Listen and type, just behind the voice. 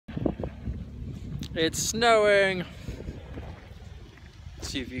It's snowing. Let's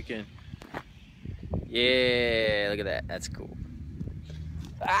see if you can. Yeah, look at that. That's cool.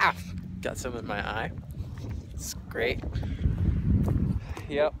 Ah, got some in my eye. It's great.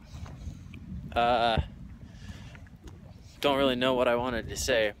 Yep. Don't really know what I wanted to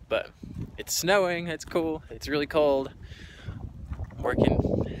say, but it's snowing. It's cool. It's really cold. I'm working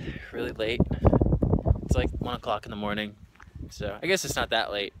really late. It's like 1 o'clock in the morning. So I guess it's not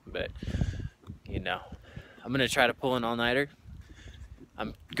that late, but you know, I'm gonna try to pull an all-nighter.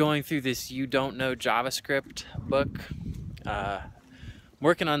 I'm going through this You Don't Know JavaScript book.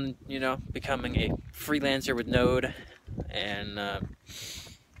 Working on, you know, becoming a freelancer with Node, and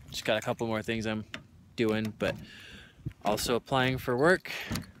just got a couple more things I'm doing, but also applying for work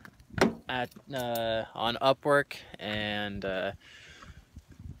at on Upwork, and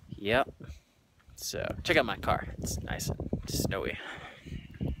yep. So check out my car. It's nice and snowy.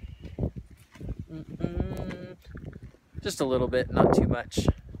 Just a little bit, not too much,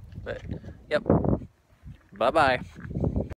 but yep. Bye-bye.